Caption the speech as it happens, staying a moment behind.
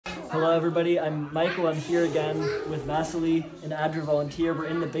Hello everybody, I'm Michael. I'm here again with Vasily, an ADRA volunteer. We're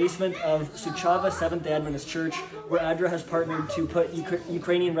in the basement of Suchava Seventh-day Adventist Church, where ADRA has partnered to put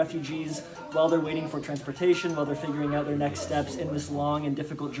Ukrainian refugees while they're waiting for transportation, while they're figuring out their next steps in this long and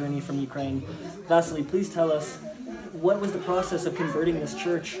difficult journey from Ukraine. Vasily, please tell us, what was the process of converting this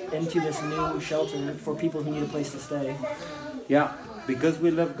church into this new shelter for people who need a place to stay? Yeah, because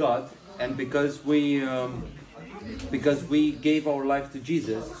we love God and because we gave our life to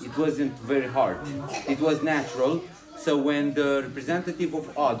Jesus, it wasn't very hard. It was natural. So when the representative of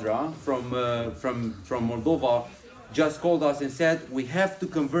ADRA from Moldova just called us and said, we have to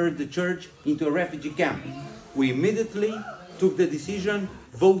convert the church into a refugee camp, we immediately took the decision,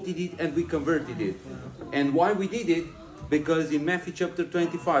 voted it, and we converted it. And why we did it? Because in Matthew chapter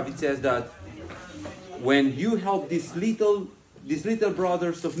 25 it says that when you help these little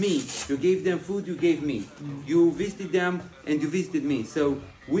brothers of me, you gave them food, you gave me. You visited them and you visited me. So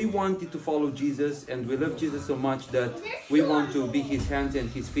we wanted to follow Jesus, and we love Jesus so much that we want to be his hands and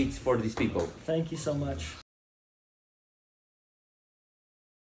his feet for these people. Thank you so much.